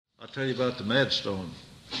tell you about the Madstone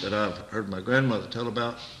that I've heard my grandmother tell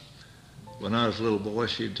about. When I was a little boy,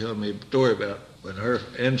 she'd tell me a story about when her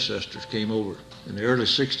ancestors came over in the early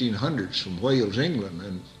 1600s from Wales, England,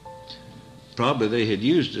 and probably they had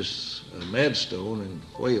used this Madstone in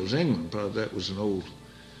Wales, England. Probably that was an old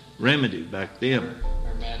remedy back then.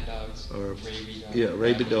 Or mad dogs. Or rabid dogs. Yeah,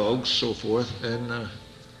 rabid dogs, so forth. And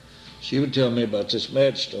she would tell me about this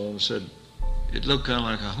Madstone, said it looked kind of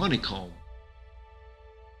like a honeycomb.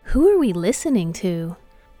 Who are we listening to?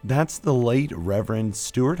 That's the late Reverend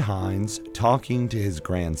Stuart Hines talking to his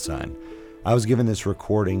grandson. I was given this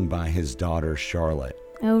recording by his daughter, Charlotte.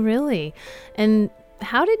 Oh, really? And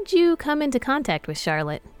how did you come into contact with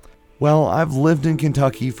Charlotte? Well, I've lived in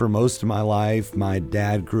Kentucky for most of my life. My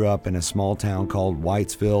dad grew up in a small town called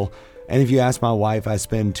Whitesville. And if you ask my wife, I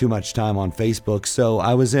spend too much time on Facebook. So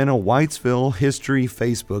I was in a Whitesville history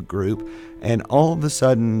Facebook group, and all of a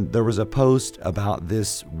sudden there was a post about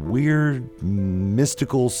this weird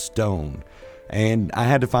mystical stone. And I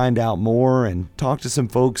had to find out more and talk to some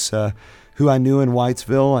folks who I knew in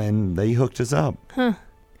Whitesville, and they hooked us up. Huh.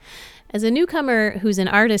 As a newcomer who's an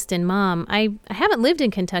artist and mom, I haven't lived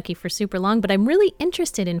in Kentucky for super long, but I'm really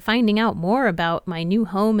interested in finding out more about my new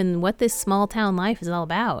home and what this small town life is all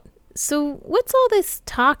about. So what's all this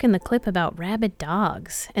talk in the clip about rabid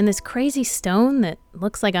dogs and this crazy stone that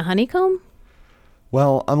looks like a honeycomb?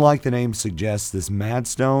 Well, unlike the name suggests, this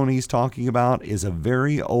Madstone he's talking about is a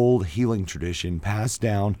very old healing tradition passed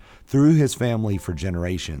down through his family for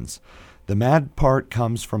generations. The mad part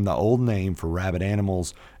comes from the old name for rabid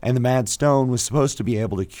animals, and the Madstone was supposed to be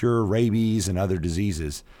able to cure rabies and other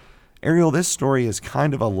diseases. Ariel, this story is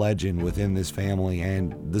kind of a legend within this family,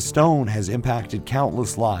 and the stone has impacted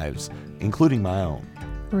countless lives, including my own.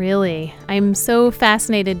 Really? I'm so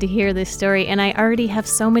fascinated to hear this story, and I already have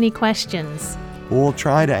so many questions. We'll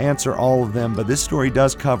try to answer all of them, but this story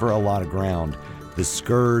does cover a lot of ground. The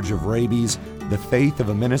scourge of rabies, the faith of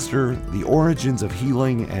a minister, the origins of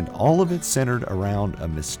healing, and all of it centered around a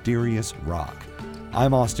mysterious rock.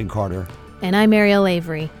 I'm Austin Carter. And I'm Ariel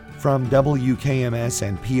Avery. From WKMS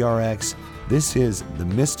and PRX, this is The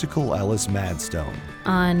Mystical Ellis Madstone.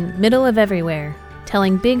 On Middle of Everywhere,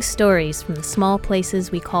 telling big stories from the small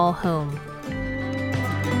places we call home.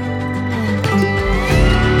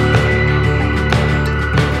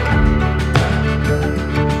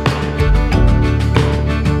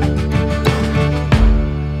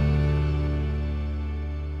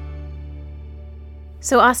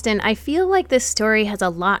 So Austin, I feel like this story has a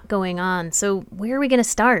lot going on, so where are we going to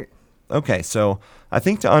start? Okay, so I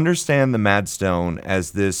think to understand the Madstone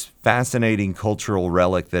as this fascinating cultural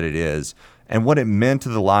relic that it is, and what it meant to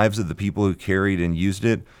the lives of the people who carried and used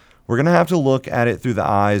it, we're going to have to look at it through the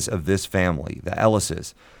eyes of this family, the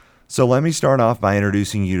Ellises. So let me start off by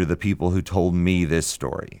introducing you to the people who told me this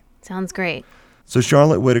story. Sounds great. So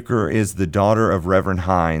Charlotte Whitaker is the daughter of Reverend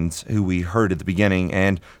Hines, who we heard at the beginning,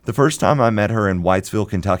 and the first time I met her in Whitesville,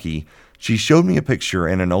 Kentucky, she showed me a picture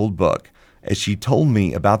in an old book as she told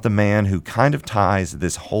me about the man who kind of ties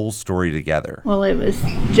this whole story together. Well, it was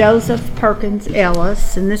Joseph Perkins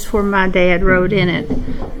Ellis, and this is where my dad wrote in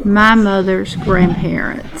it, my mother's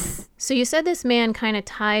grandparents. So you said this man kind of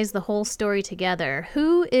ties the whole story together.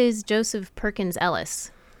 Who is Joseph Perkins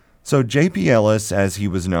Ellis? So J.P. Ellis, as he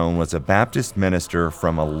was known, was a Baptist minister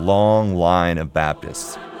from a long line of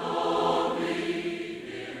Baptists.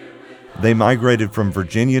 They migrated from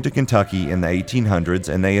Virginia to Kentucky in the 1800s,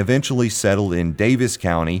 and they eventually settled in Davis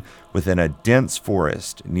County within a dense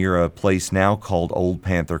forest near a place now called Old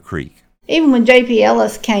Panther Creek. Even when J.P.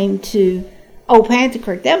 Ellis came to Old Panther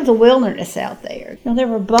Creek, that was a wilderness out there. There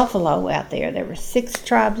were buffalo out there. There were 6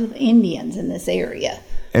 tribes of Indians in this area.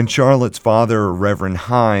 And Charlotte's father, Reverend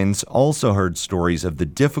Hines, also heard stories of the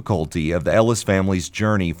difficulty of the Ellis family's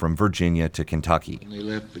journey from Virginia to Kentucky. When they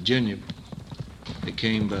left Virginia, they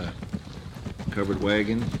came by covered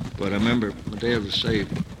wagon. But I remember my dad would say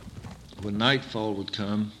when nightfall would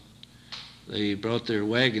come, they brought their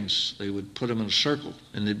wagons, they would put them in a circle,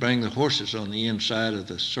 and they'd bring the horses on the inside of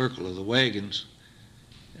the circle of the wagons,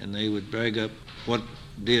 and they would drag up what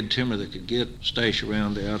dead timber they could get, stash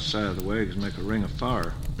around the outside of the wagons, make a ring of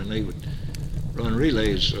fire, and they would run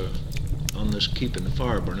relays on this, keeping the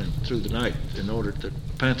fire burning through the night in order that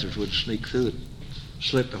panthers would sneak through it,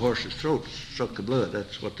 slit the horses' throats, suck the blood.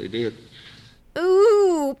 That's what they did.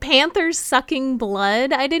 Ooh, panthers sucking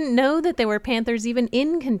blood? I didn't know that there were panthers even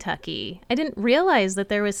in Kentucky. I didn't realize that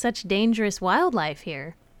there was such dangerous wildlife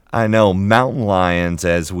here. I know, mountain lions,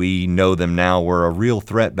 as we know them now, were a real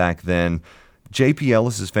threat back then. J.P.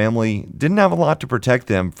 Ellis's family didn't have a lot to protect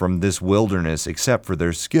them from this wilderness except for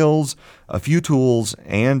their skills, a few tools,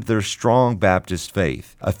 and their strong Baptist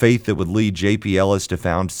faith, a faith that would lead J.P. Ellis to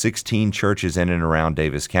found 16 churches in and around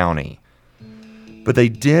Davis County. But they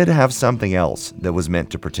did have something else that was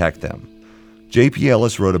meant to protect them. J.P.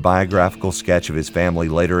 Ellis wrote a biographical sketch of his family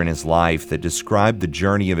later in his life that described the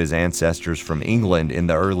journey of his ancestors from England in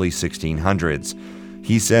the early 1600s.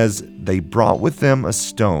 He says they brought with them a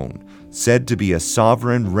stone, said to be a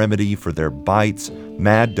sovereign remedy for their bites,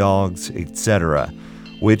 mad dogs, etc.,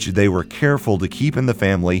 which they were careful to keep in the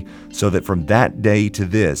family so that from that day to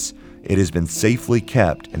this, it has been safely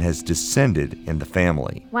kept and has descended in the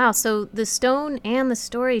family. Wow, so the stone and the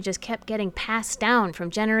story just kept getting passed down from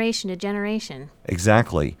generation to generation.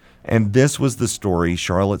 Exactly. And this was the story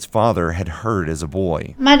Charlotte's father had heard as a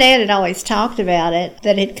boy. My dad had always talked about it,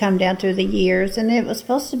 that it had come down through the years, and it was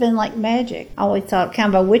supposed to have been like magic. I always thought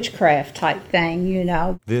kind of a witchcraft type thing, you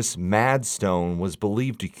know. This mad stone was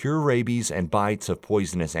believed to cure rabies and bites of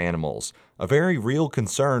poisonous animals, a very real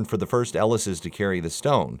concern for the first Ellises to carry the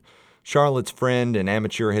stone. Charlotte's friend and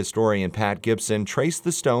amateur historian Pat Gibson traced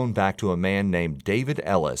the stone back to a man named David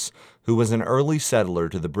Ellis, who was an early settler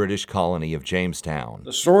to the British colony of Jamestown.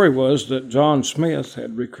 The story was that John Smith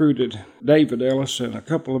had recruited David Ellis and a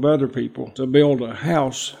couple of other people to build a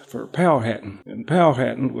house for Powhatan. And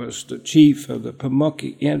Powhatan was the chief of the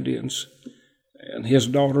Pamunkey Indians, and his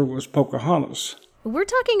daughter was Pocahontas. We're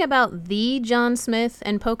talking about the John Smith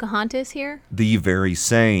and Pocahontas here? The very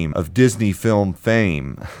same, of Disney film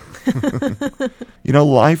fame.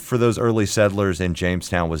 Life for those early settlers in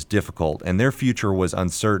Jamestown was difficult, and their future was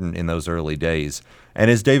uncertain in those early days.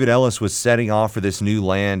 And as David Ellis was setting off for this new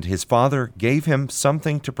land, his father gave him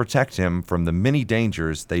something to protect him from the many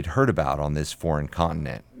dangers they'd heard about on this foreign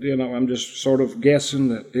continent. I'm just sort of guessing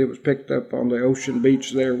that it was picked up on the ocean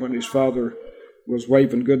beach there when his father was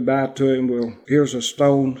waving goodbye to him. Well, here's a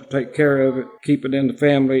stone, take care of it, keep it in the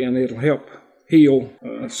family, and it'll help heal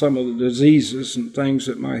some of the diseases and things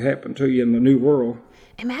that might happen to you in the new world.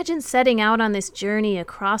 Imagine setting out on this journey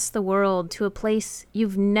across the world to a place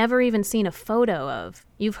you've never even seen a photo of.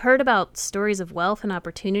 You've heard about stories of wealth and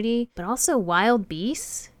opportunity, but also wild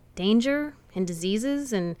beasts, danger, and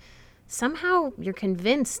diseases, and somehow you're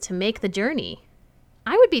convinced to make the journey.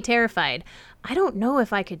 I would be terrified. I don't know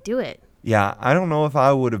if I could do it. Yeah, I don't know if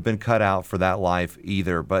I would have been cut out for that life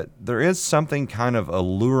either, but there is something kind of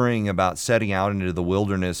alluring about setting out into the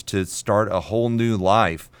wilderness to start a whole new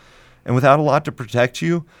life. And without a lot to protect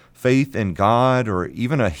you, faith in God or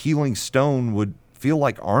even a healing stone would feel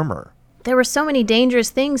like armor. There were so many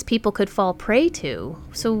dangerous things people could fall prey to.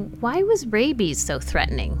 So why was rabies so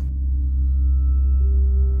threatening?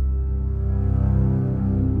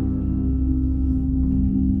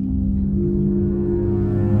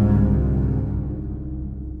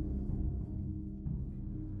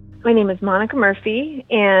 My name is Monica Murphy,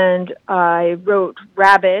 and I wrote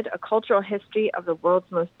Rabid, A Cultural History of the World's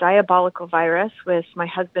Most Diabolical Virus with my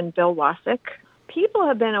husband, Bill Wasick. People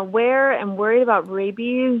have been aware and worried about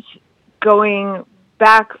rabies going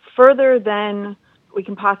back further than we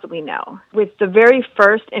can possibly know. With the very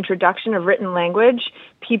first introduction of written language,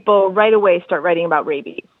 people right away start writing about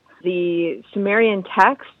rabies. The Sumerian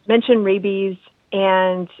texts mention rabies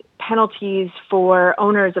and penalties for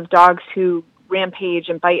owners of dogs who rampage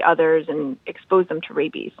and bite others and expose them to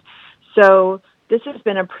rabies. So this has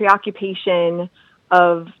been a preoccupation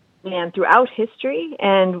of man throughout history,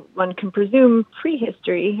 and one can presume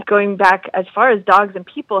prehistory, going back as far as dogs and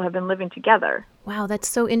people have been living together. Wow, that's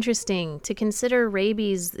so interesting. To consider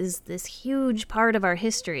rabies is this huge part of our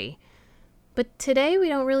history. But today we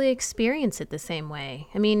don't really experience it the same way.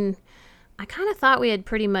 I mean, I kind of thought we had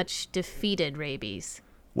pretty much defeated rabies.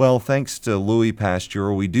 Well, thanks to Louis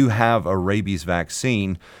Pasteur, we do have a rabies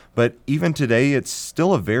vaccine, but even today, it's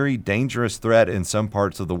still a very dangerous threat in some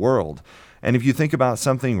parts of the world. And if you think about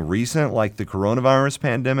something recent like the coronavirus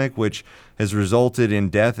pandemic, which has resulted in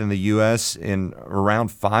death in the U.S. in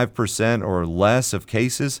around 5% or less of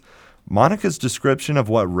cases, Monica's description of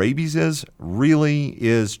what rabies is really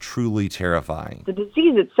is truly terrifying. The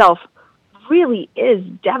disease itself really is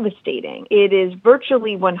devastating. It is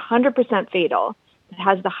virtually 100% fatal. It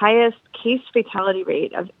has the highest case fatality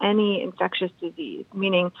rate of any infectious disease,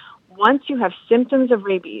 meaning once you have symptoms of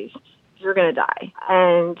rabies, you're going to die.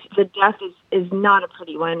 And the death is not a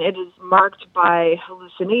pretty one. It is marked by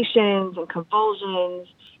hallucinations and convulsions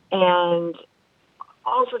and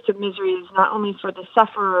all sorts of miseries, not only for the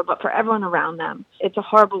sufferer, but for everyone around them. It's a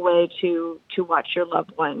horrible way to watch your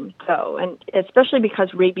loved one go. And especially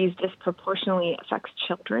because rabies disproportionately affects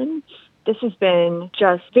children. This has been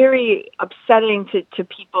just very upsetting to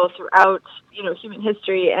people throughout, human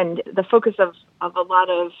history, and the focus of a lot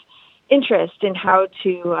of interest in how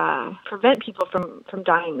to prevent people from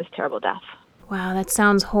dying this terrible death. Wow, that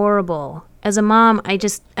sounds horrible. As a mom, I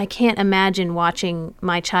can't imagine watching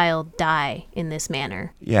my child die in this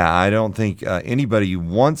manner. Yeah, I don't think anybody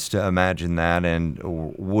wants to imagine that and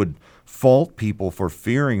would fault people for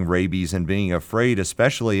fearing rabies and being afraid,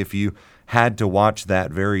 especially if you had to watch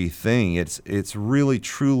that very thing. It's really,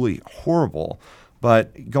 truly horrible.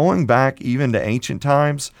 But going back even to ancient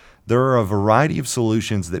times, there are a variety of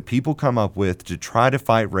solutions that people come up with to try to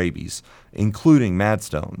fight rabies, including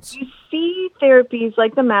Madstones. You see therapies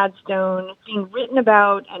like the Madstone being written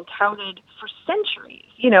about and touted for centuries.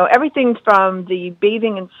 Everything from the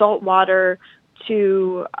bathing in salt water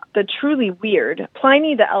to the truly weird.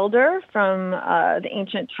 Pliny the Elder from the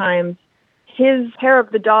ancient times, his hair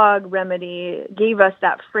of the dog remedy gave us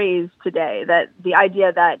that phrase today, that the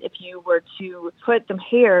idea that if you were to put some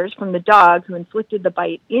hairs from the dog who inflicted the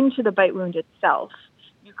bite into the bite wound itself,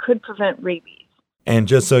 you could prevent rabies. And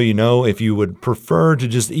just so you know, if you would prefer to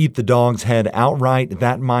just eat the dog's head outright,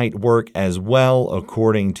 that might work as well,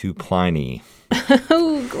 according to Pliny.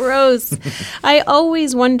 Oh, gross. I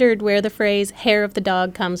always wondered where the phrase hair of the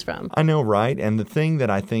dog comes from. I know, right? And the thing that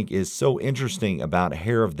I think is so interesting about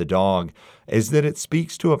hair of the dog is that it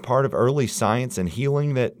speaks to a part of early science and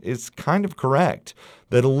healing that is kind of correct,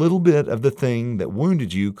 that a little bit of the thing that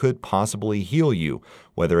wounded you could possibly heal you,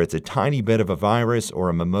 whether it's a tiny bit of a virus or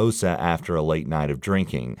a mimosa after a late night of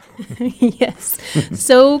drinking. Yes.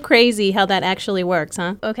 So crazy how that actually works,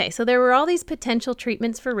 huh? Okay, so there were all these potential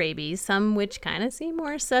treatments for rabies, some which kind of seem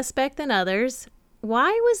more suspect than others.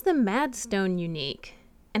 Why was the Madstone unique?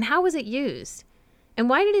 And how was it used? And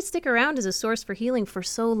why did it stick around as a source for healing for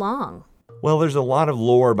so long? Well, there's a lot of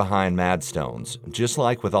lore behind Madstones. Just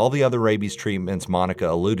like with all the other rabies treatments Monica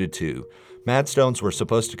alluded to, Madstones were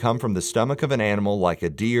supposed to come from the stomach of an animal like a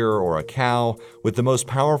deer or a cow, with the most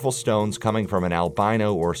powerful stones coming from an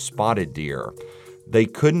albino or spotted deer. They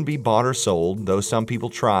couldn't be bought or sold, though some people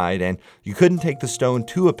tried, and you couldn't take the stone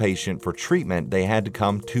to a patient for treatment. They had to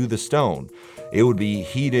come to the stone. It would be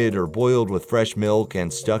heated or boiled with fresh milk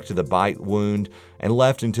and stuck to the bite wound and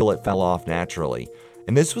left until it fell off naturally.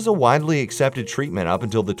 And this was a widely accepted treatment up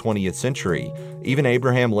until the 20th century. Even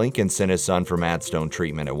Abraham Lincoln sent his son for Madstone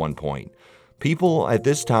treatment at one point. People at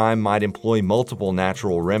this time might employ multiple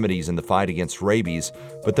natural remedies in the fight against rabies,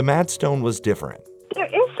 but the Madstone was different. There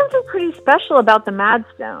is something pretty special about the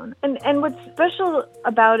Madstone. And what's special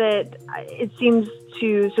about it, it seems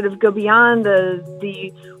to sort of go beyond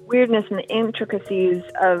the weirdness and the intricacies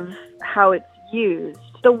of how it's used.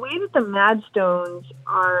 The way that the Madstones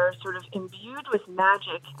are sort of imbued with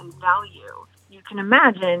magic and value, you can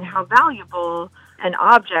imagine how valuable an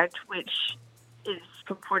object which is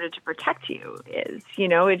purported to protect you is.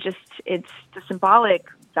 It's the symbolic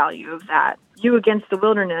value of that. You against the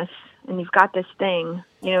wilderness, and you've got this thing,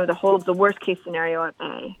 to hold the worst case scenario at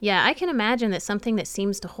bay. Yeah, I can imagine that something that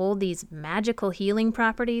seems to hold these magical healing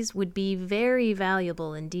properties would be very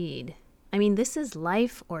valuable indeed. I mean, this is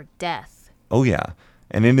life or death. Oh yeah.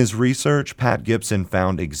 And in his research, Pat Gibson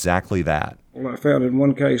found exactly that. Well, I found in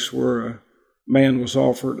one case where a man was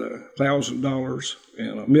offered $1,000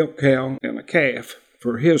 and a milk cow and a calf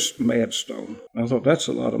for his Madstone. I thought that's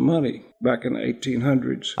a lot of money back in the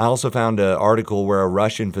 1800s. I also found an article where a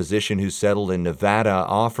Russian physician who settled in Nevada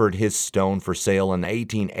offered his stone for sale in the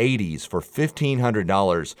 1880s for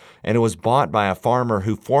 $1,500, and it was bought by a farmer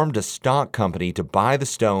who formed a stock company to buy the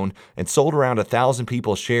stone and sold around 1,000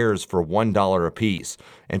 people shares for $1 apiece.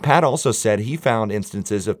 And Pat also said he found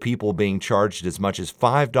instances of people being charged as much as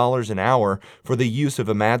 $5 an hour for the use of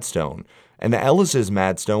a Madstone. And the Ellis's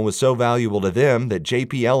Madstone was so valuable to them that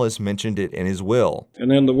J.P. Ellis mentioned it in his will.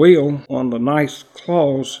 And in the will, on the ninth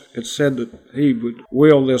clause, it said that he would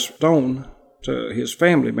will this stone to his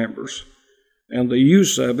family members, and the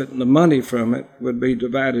use of it and the money from it would be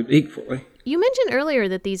divided equally. You mentioned earlier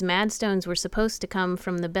that these Madstones were supposed to come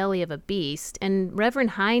from the belly of a beast, and Reverend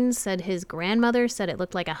Hines said his grandmother said it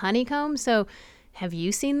looked like a honeycomb, so have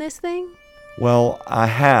you seen this thing? Well, I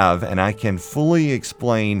have, and I can fully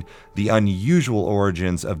explain the unusual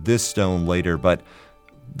origins of this stone later, but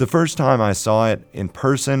the first time I saw it in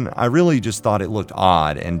person, I really just thought it looked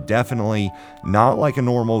odd and definitely not like a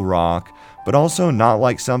normal rock, but also not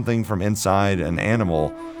like something from inside an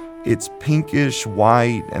animal. It's pinkish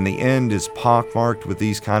white, and the end is pockmarked with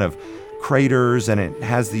these kind of craters, and it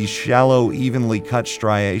has these shallow, evenly cut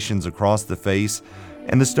striations across the face.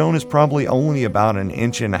 And the stone is probably only about 1.5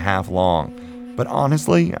 inches long. But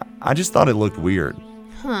honestly, I just thought it looked weird.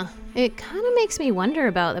 Huh. It kind of makes me wonder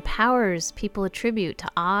about the powers people attribute to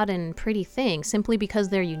odd and pretty things simply because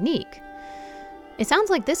they're unique. It sounds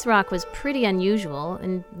like this rock was pretty unusual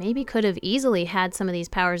and maybe could have easily had some of these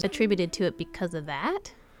powers attributed to it because of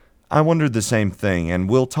that. I wondered the same thing, and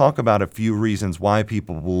we'll talk about a few reasons why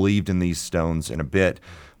people believed in these stones in a bit.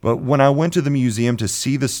 But when I went to the museum to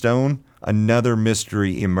see the stone, another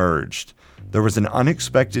mystery emerged. There was an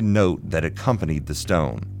unexpected note that accompanied the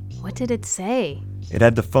stone. What did it say? It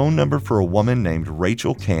had the phone number for a woman named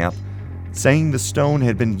Rachel Camp, saying the stone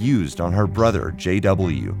had been used on her brother,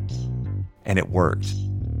 J.W. And it worked.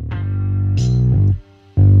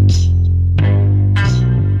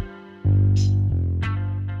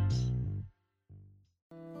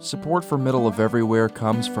 Support for Middle of Everywhere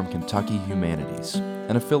comes from Kentucky Humanities.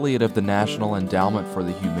 An affiliate of the National Endowment for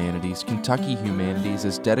the Humanities, Kentucky Humanities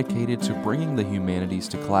is dedicated to bringing the humanities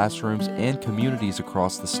to classrooms and communities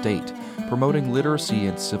across the state, promoting literacy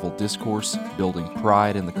and civil discourse, building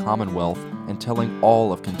pride in the Commonwealth, and telling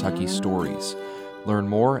all of Kentucky's stories. Learn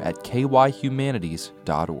more at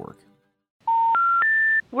kyhumanities.org.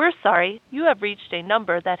 We're sorry, you have reached a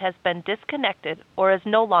number that has been disconnected or is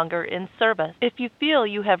no longer in service. If you feel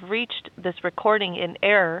you have reached this recording in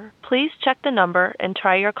error, please check the number and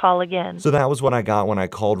try your call again. So that was what I got when I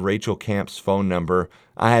called Rachel Camp's phone number.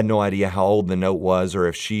 I had no idea how old the note was or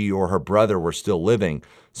if she or her brother were still living.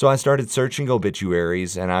 So I started searching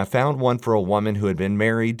obituaries, and I found one for a woman who had been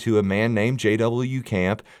married to a man named J.W.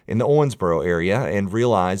 Camp in the Owensboro area and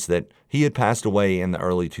realized that he had passed away in the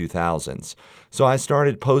early 2000s. So I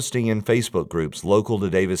started posting in Facebook groups local to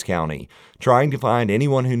Davis County, trying to find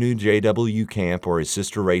anyone who knew J.W. Camp or his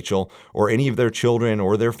sister Rachel or any of their children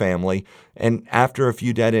or their family. And after a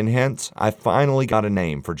few dead-end hints, I finally got a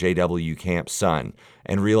name for J.W. Camp's son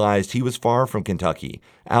and realized he was far from Kentucky,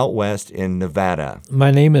 out west in Nevada. My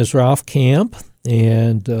name is Ralph Camp,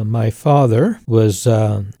 and my father was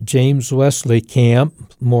James Wesley Camp,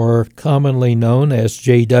 more commonly known as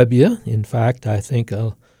J.W. In fact, I think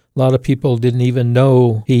a lot of people didn't even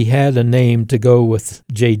know he had a name to go with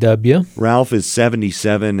J.W. Ralph is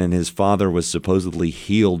 77, and his father was supposedly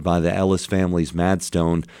healed by the Ellis family's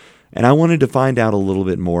Madstone, and I wanted to find out a little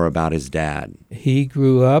bit more about his dad. He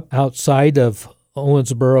grew up outside of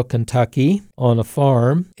Owensboro, Kentucky, on a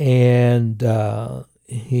farm, and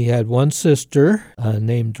he had one sister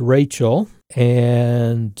named Rachel,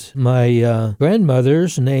 and my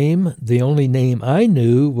grandmother's name, the only name I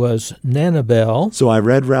knew, was Nanabelle. So I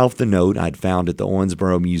read Ralph the note I'd found at the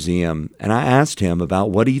Owensboro Museum, and I asked him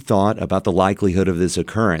about what he thought about the likelihood of this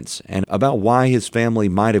occurrence and about why his family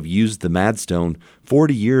might have used the Madstone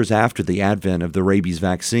 40 years after the advent of the rabies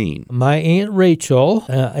vaccine. My Aunt Rachel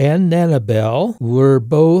and Nanabelle were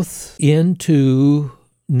both into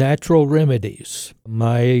natural remedies.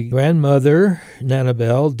 My grandmother,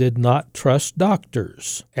 Nanabelle, did not trust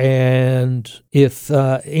doctors. And if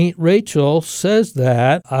Aunt Rachel says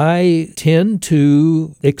that, I tend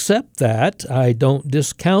to accept that. I don't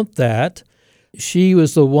discount that. She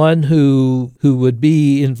was the one who would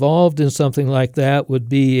be involved in something like that, would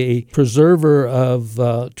be a preserver of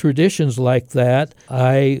traditions like that.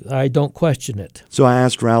 I don't question it. So I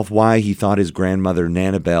asked Ralph why he thought his grandmother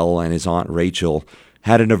Nanabelle and his Aunt Rachel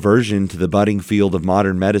had an aversion to the budding field of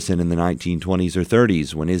modern medicine in the 1920s or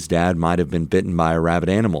 30s when his dad might have been bitten by a rabid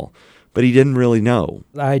animal. But he didn't really know.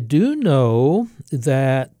 I do know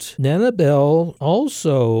that Nanabelle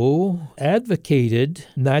also advocated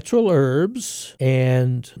natural herbs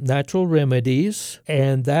and natural remedies,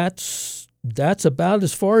 and that's about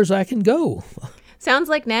as far as I can go. Sounds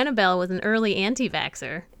like Nanabelle was an early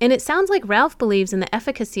anti-vaxxer. And it sounds like Ralph believes in the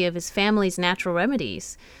efficacy of his family's natural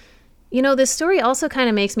remedies. You know, this story also kind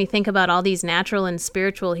of makes me think about all these natural and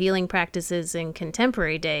spiritual healing practices in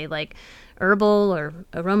contemporary day, like herbal or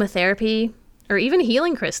aromatherapy, or even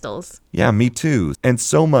healing crystals. Yeah, me too. And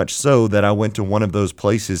so much so that I went to one of those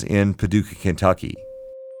places in Paducah, Kentucky.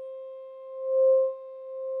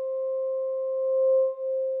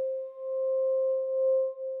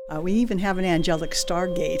 We even have an angelic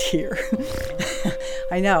stargate here.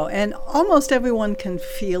 I know, and almost everyone can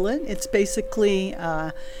feel it. It's basically,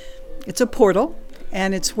 it's a portal,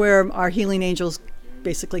 and it's where our healing angels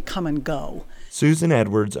basically come and go. Susan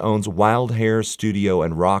Edwards owns Wild Hair Studio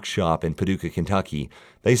and Rock Shop in Paducah, Kentucky.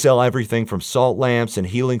 They sell everything from salt lamps and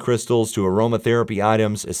healing crystals to aromatherapy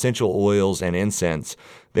items, essential oils, and incense.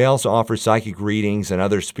 They also offer psychic readings and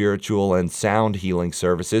other spiritual and sound healing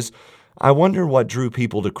services. I wonder what drew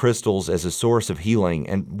people to crystals as a source of healing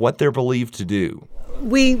and what they're believed to do.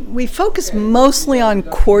 We focus mostly on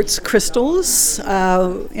quartz crystals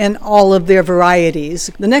and all of their varieties.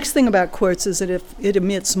 The next thing about quartz is that it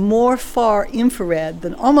emits more far infrared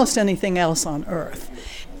than almost anything else on Earth.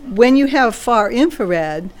 When you have far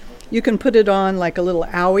infrared, you can put it on like a little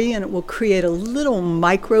owie and it will create a little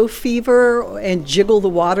micro fever and jiggle the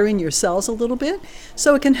water in your cells a little bit.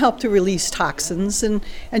 So it can help to release toxins and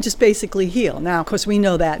just basically heal. Now, of course, we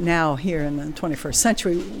know that now here in the 21st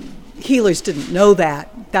century. Healers didn't know that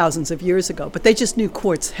thousands of years ago, but they just knew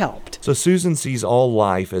quartz helped. So Susan sees all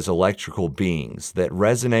life as electrical beings that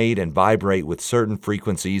resonate and vibrate with certain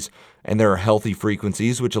frequencies, and there are healthy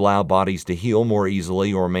frequencies which allow bodies to heal more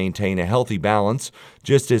easily or maintain a healthy balance,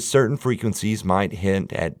 just as certain frequencies might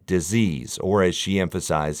hint at disease, or as she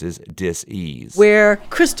emphasizes, dis-ease. Where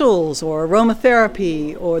crystals or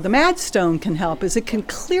aromatherapy or the Madstone can help is it can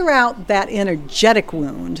clear out that energetic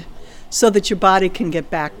wound so that your body can get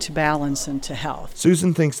back to balance and to health.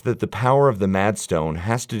 Susan thinks that the power of the Madstone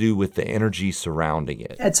has to do with the energy surrounding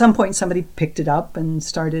it. At some point, somebody picked it up and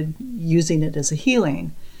started using it as a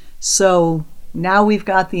healing. So now we've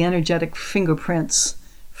got the energetic fingerprints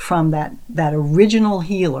from that original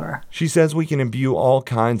healer. She says we can imbue all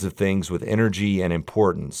kinds of things with energy and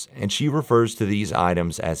importance, and she refers to these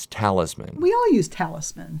items as talisman. We all use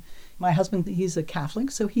talisman. My husband, he's a Catholic,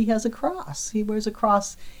 so he has a cross. He wears a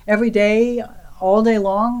cross every day, all day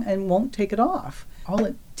long, and won't take it off. All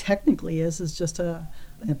it technically is just a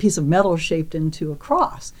piece of metal shaped into a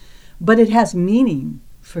cross. But it has meaning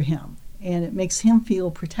for him, and it makes him feel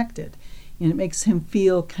protected, and it makes him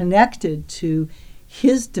feel connected to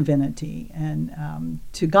his divinity and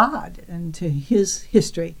to God and to his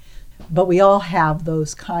history. But we all have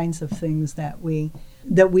those kinds of things that we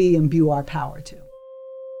imbue our power to.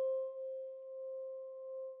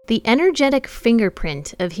 The energetic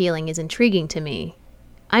fingerprint of healing is intriguing to me.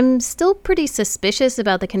 I'm still pretty suspicious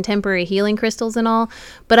about the contemporary healing crystals and all,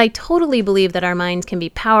 but I totally believe that our minds can be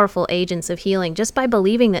powerful agents of healing just by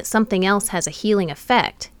believing that something else has a healing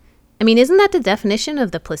effect. I mean, isn't that the definition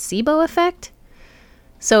of the placebo effect?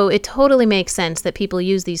 So it totally makes sense that people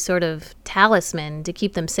use these sort of talisman to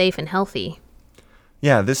keep them safe and healthy.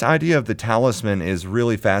 Yeah, this idea of the talisman is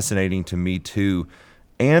really fascinating to me too.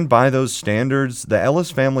 And by those standards, the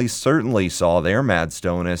Ellis family certainly saw their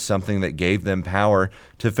Madstone as something that gave them power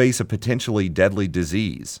to face a potentially deadly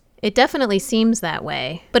disease. It definitely seems that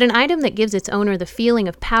way. But an item that gives its owner the feeling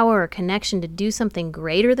of power or connection to do something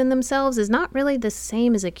greater than themselves is not really the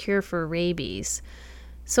same as a cure for rabies.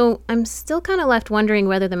 So I'm still kind of left wondering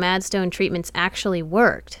whether the Madstone treatments actually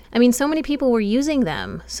worked. I mean, so many people were using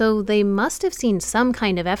them, so they must have seen some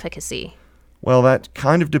kind of efficacy. Well, that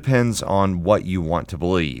kind of depends on what you want to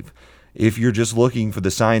believe. If you're just looking for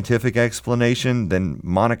the scientific explanation, then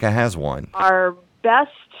Monica has one. Our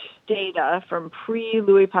best data from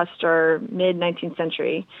pre-Louis Pasteur, mid-19th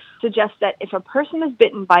century, suggests that if a person is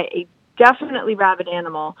bitten by a definitely rabid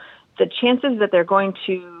animal, the chances that they're going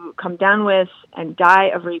to come down with and die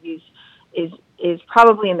of rabies is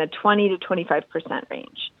probably in the 20 to 25%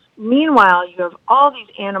 range. Meanwhile, you have all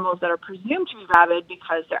these animals that are presumed to be rabid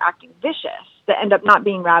because they're acting vicious that end up not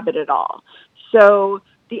being rabid at all. So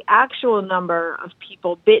the actual number of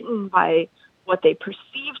people bitten by what they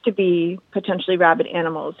perceive to be potentially rabid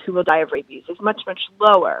animals who will die of rabies is much, much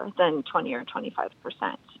lower than 20 or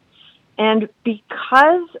 25%. And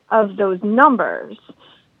because of those numbers,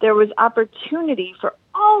 there was opportunity for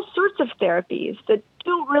all sorts of therapies that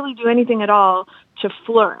don't really do anything at all to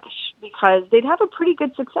flourish because they'd have a pretty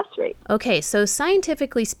good success rate. Okay, so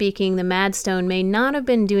scientifically speaking, the Madstone may not have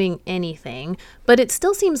been doing anything, but it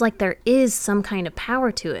still seems like there is some kind of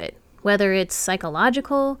power to it, whether it's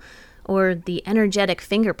psychological or the energetic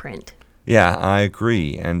fingerprint. Yeah, I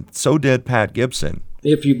agree, and so did Pat Gibson.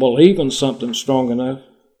 If you believe in something strong enough,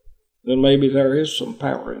 then maybe there is some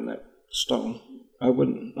power in that stone. I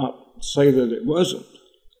would not say that it wasn't.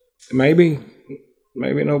 Maybe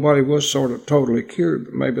nobody was sort of totally cured,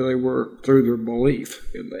 but maybe they were through their belief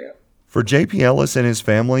in that. For J.P. Ellis and his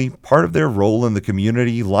family, part of their role in the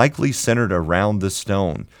community likely centered around the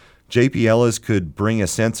stone. J.P. Ellis could bring a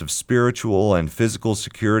sense of spiritual and physical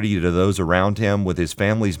security to those around him with his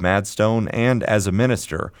family's Madstone and as a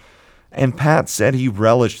minister. And Pat said he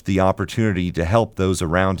relished the opportunity to help those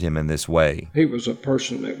around him in this way. He was a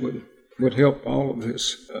person that would help all of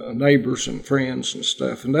his neighbors and friends and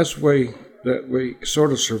stuff, and that's the way that we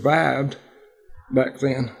sort of survived back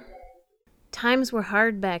then. Times were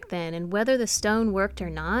hard back then, and whether the stone worked or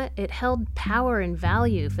not, it held power and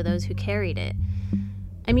value for those who carried it.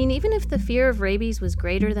 I mean, even if the fear of rabies was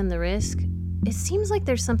greater than the risk, it seems like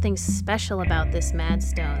there's something special about this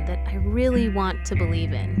Madstone that I really want to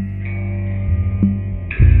believe in.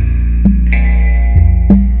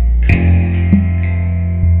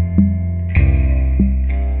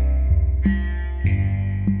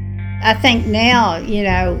 I think now,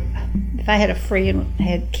 if I had a friend who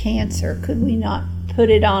had cancer, could we not put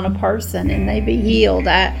it on a person and they be healed?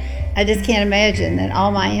 I just can't imagine that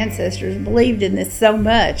all my ancestors believed in this so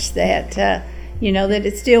much that, that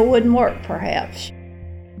it still wouldn't work, perhaps.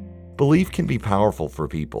 Belief can be powerful for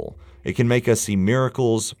people. It can make us see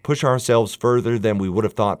miracles, push ourselves further than we would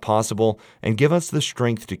have thought possible, and give us the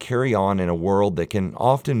strength to carry on in a world that can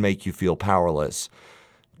often make you feel powerless.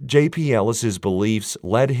 J.P. Ellis's beliefs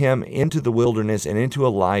led him into the wilderness and into a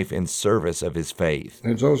life in service of his faith.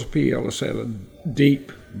 And Joseph P. Ellis had a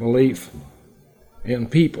deep belief in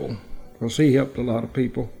people, because he helped a lot of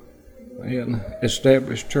people and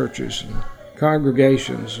established churches and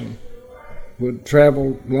congregations, and would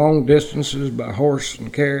travel long distances by horse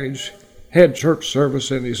and carriage, had church service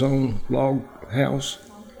in his own log house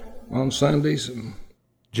on Sundays.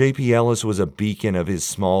 J.P. Ellis was a beacon of his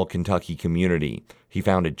small Kentucky community. He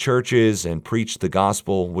founded churches and preached the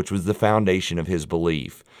gospel, which was the foundation of his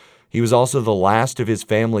belief. He was also the last of his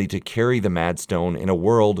family to carry the Madstone in a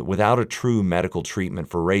world without a true medical treatment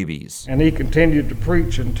for rabies. And he continued to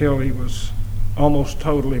preach until he was almost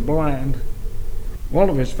totally blind. One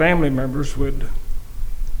of his family members would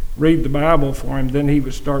read the Bible for him, then he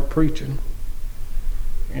would start preaching,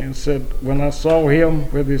 and said, when I saw him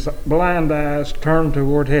with his blind eyes turned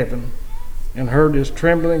toward heaven and heard his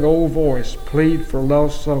trembling old voice plead for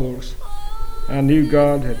lost souls, I knew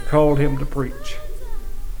God had called him to preach.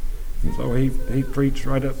 So he preached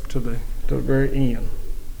right up to the very end.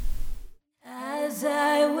 As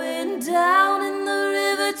I went down in the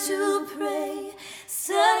river to pray,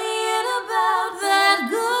 studying about that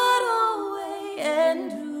good old way,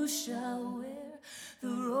 and who shall wear the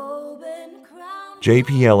robe and crown.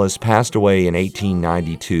 J.P. Ellis passed away in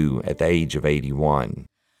 1892 at the age of 81.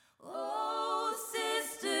 Oh,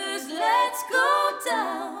 sisters, let's go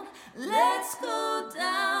down, let's go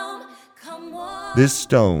down, come on. This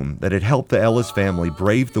stone that had helped the Ellis family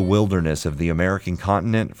brave the wilderness of the American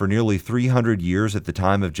continent for nearly 300 years at the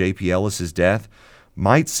time of J.P. Ellis's death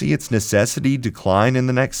might see its necessity decline in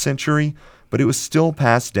the next century, but it was still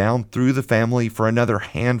passed down through the family for another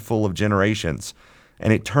handful of generations.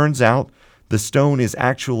 And it turns out the stone is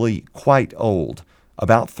actually quite old,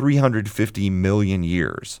 about 350 million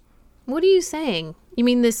years. What are you saying? You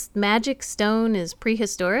mean this magic stone is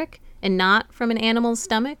prehistoric and not from an animal's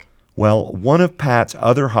stomach? Well, one of Pat's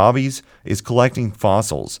other hobbies is collecting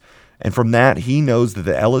fossils. And from that, he knows that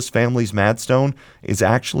the Ellis family's Madstone is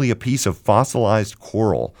actually a piece of fossilized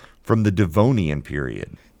coral from the Devonian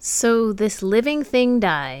period. So this living thing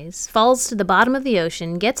dies, falls to the bottom of the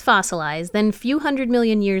ocean, gets fossilized, then a few 100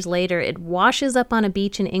 million years later, it washes up on a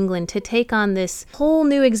beach in England to take on this whole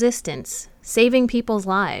new existence, saving people's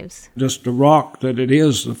lives. Just the rock that it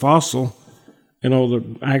is, the fossil,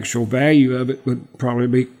 the actual value of it would probably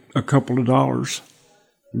be a couple of dollars.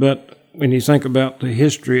 But when you think about the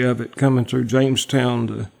history of it coming through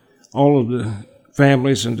Jamestown, all of the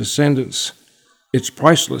families and descendants, it's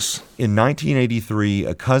priceless. In 1983,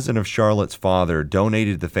 a cousin of Charlotte's father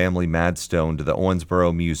donated the family Madstone to the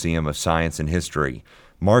Owensboro Museum of Science and History,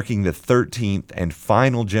 marking the 13th and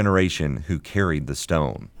final generation who carried the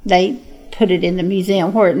stone. They put it in the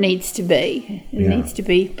museum where it needs to be. It needs to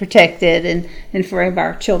be protected and for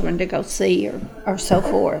our children to go see or so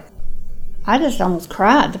forth. I just almost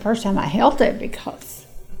cried the first time I held it because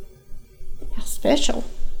how special.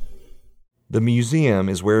 The museum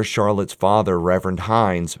is where Charlotte's father, Reverend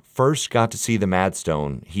Hines, first got to see the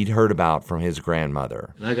Madstone he'd heard about from his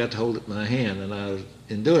grandmother. And I got to hold it in my hand, and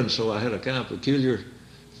in doing so, I had a kind of peculiar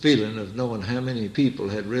feeling of knowing how many people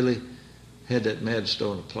had really had that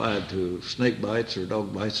Madstone applied to snake bites or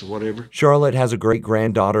dog bites or whatever. Charlotte has a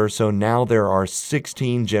great-granddaughter, so now there are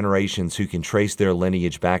 16 generations who can trace their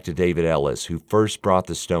lineage back to David Ellis, who first brought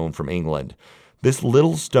the stone from England. This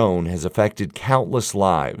little stone has affected countless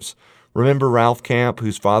lives. Remember Ralph Camp,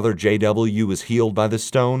 whose father J.W. was healed by the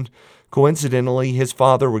stone? Coincidentally, his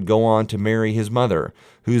father would go on to marry his mother,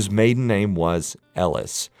 whose maiden name was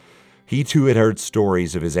Ellis. He too had heard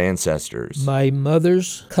stories of his ancestors. My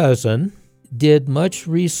mother's cousin did much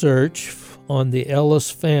research on the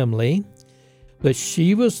Ellis family, but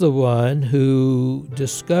she was the one who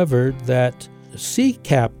discovered that sea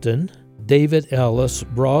captain David Ellis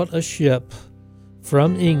brought a ship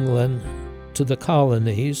from England to the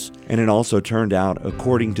colonies. And it also turned out,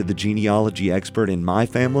 according to the genealogy expert in my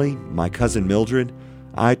family, my cousin Mildred,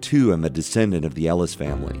 I too am a descendant of the Ellis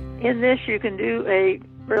family. In this, you can do a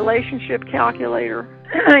relationship calculator.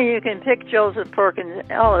 You can pick Joseph Perkins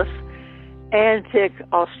Ellis and pick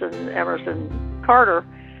Austin Emerson Carter,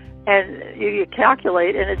 and you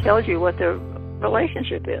calculate, and it tells you what the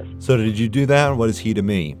relationship is. So did you do that? What is he to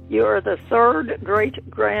me? You are the third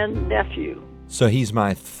great-grandnephew. So he's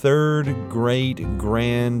my third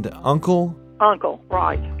great-grand-uncle? Uncle,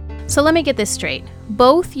 right. So let me get this straight.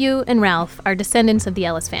 Both you and Ralph are descendants of the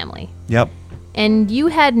Ellis family. Yep. And you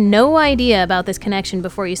had no idea about this connection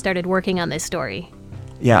before you started working on this story.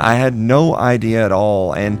 Yeah, I had no idea at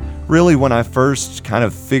all. And really, when I first kind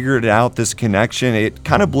of figured out this connection, it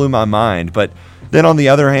kind of blew my mind. But then on the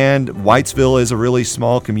other hand, Whitesville is a really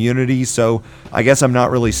small community, so I guess I'm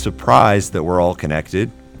not really surprised that we're all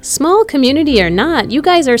connected. Small community or not, you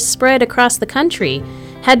guys are spread across the country,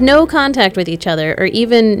 had no contact with each other or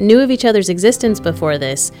even knew of each other's existence before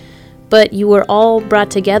this, but you were all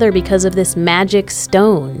brought together because of this magic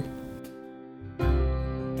stone.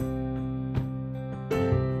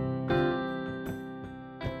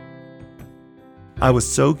 I was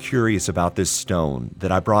so curious about this stone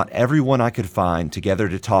that I brought everyone I could find together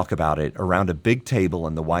to talk about it around a big table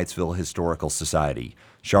in the Whitesville Historical Society.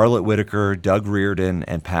 Charlotte Whitaker, Doug Reardon,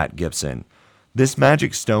 and Pat Gibson. This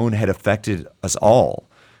magic stone had affected us all,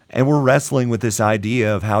 and we're wrestling with this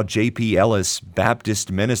idea of how J.P. Ellis,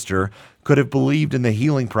 Baptist minister, could have believed in the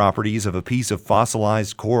healing properties of a piece of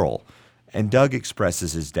fossilized coral. And Doug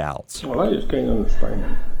expresses his doubts. Well, I just can't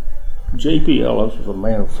understand. J.P. Ellis was a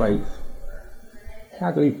man of faith.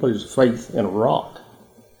 How could he put his faith in a rock?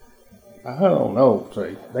 I don't know,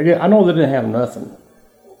 see. I know they didn't have nothing,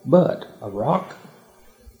 but a rock?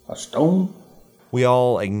 A stone? We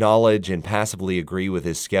all acknowledge and passively agree with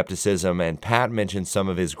his skepticism, and Pat mentioned some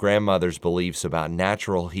of his grandmother's beliefs about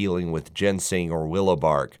natural healing with ginseng or willow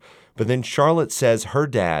bark. But then Charlotte says her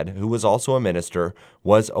dad, who was also a minister,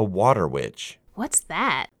 was a water witch. What's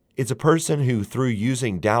that? It's a person who, through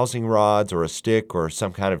using dowsing rods or a stick or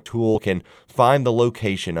some kind of tool, can find the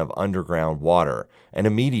location of underground water. And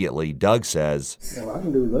immediately, Doug says, Well, I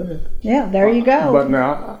can do that. Yeah, there you go. But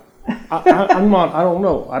now, I don't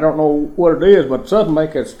know. I don't know what it is, but something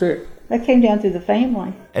make it stick. That came down through the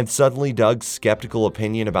family. And suddenly, Doug's skeptical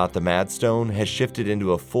opinion about the Madstone has shifted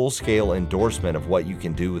into a full-scale endorsement of what you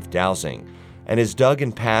can do with dowsing. And as Doug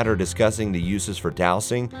and Pat are discussing the uses for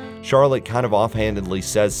dowsing, Charlotte kind of offhandedly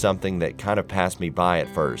says something that kind of passed me by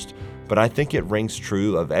at first. But I think it rings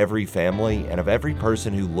true of every family and of every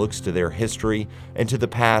person who looks to their history and to the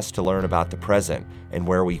past to learn about the present and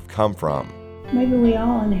where we've come from. Maybe we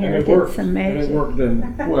all inherited some magic.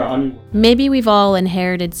 Maybe we've all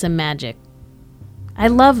inherited some magic. I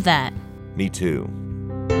love that. Me too.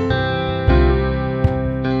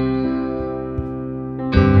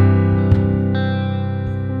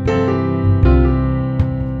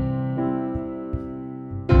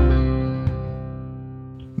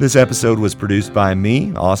 This episode was produced by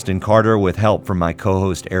me, Austin Carter, with help from my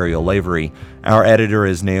co-host Ariel Lavery. Our editor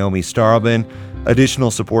is Naomi Starobin. Additional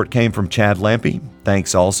support came from Chad Lampe.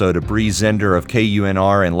 Thanks also to Bree Zender of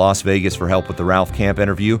KUNR in Las Vegas for help with the Ralph Camp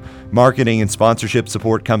interview. Marketing and sponsorship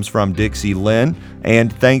support comes from Dixie Lynn.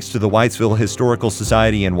 And thanks to the Whitesville Historical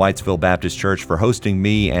Society and Whitesville Baptist Church for hosting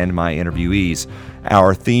me and my interviewees.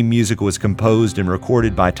 Our theme music was composed and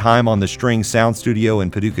recorded by Time on the String Sound Studio in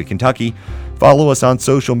Paducah, Kentucky. Follow us on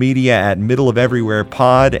social media at Middle of Everywhere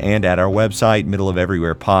Pod and at our website,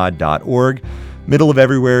 middleofeverywherepod.org. Middle of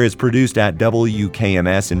Everywhere is produced at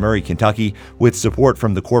WKMS in Murray, Kentucky, with support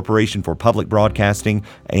from the Corporation for Public Broadcasting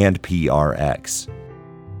and PRX.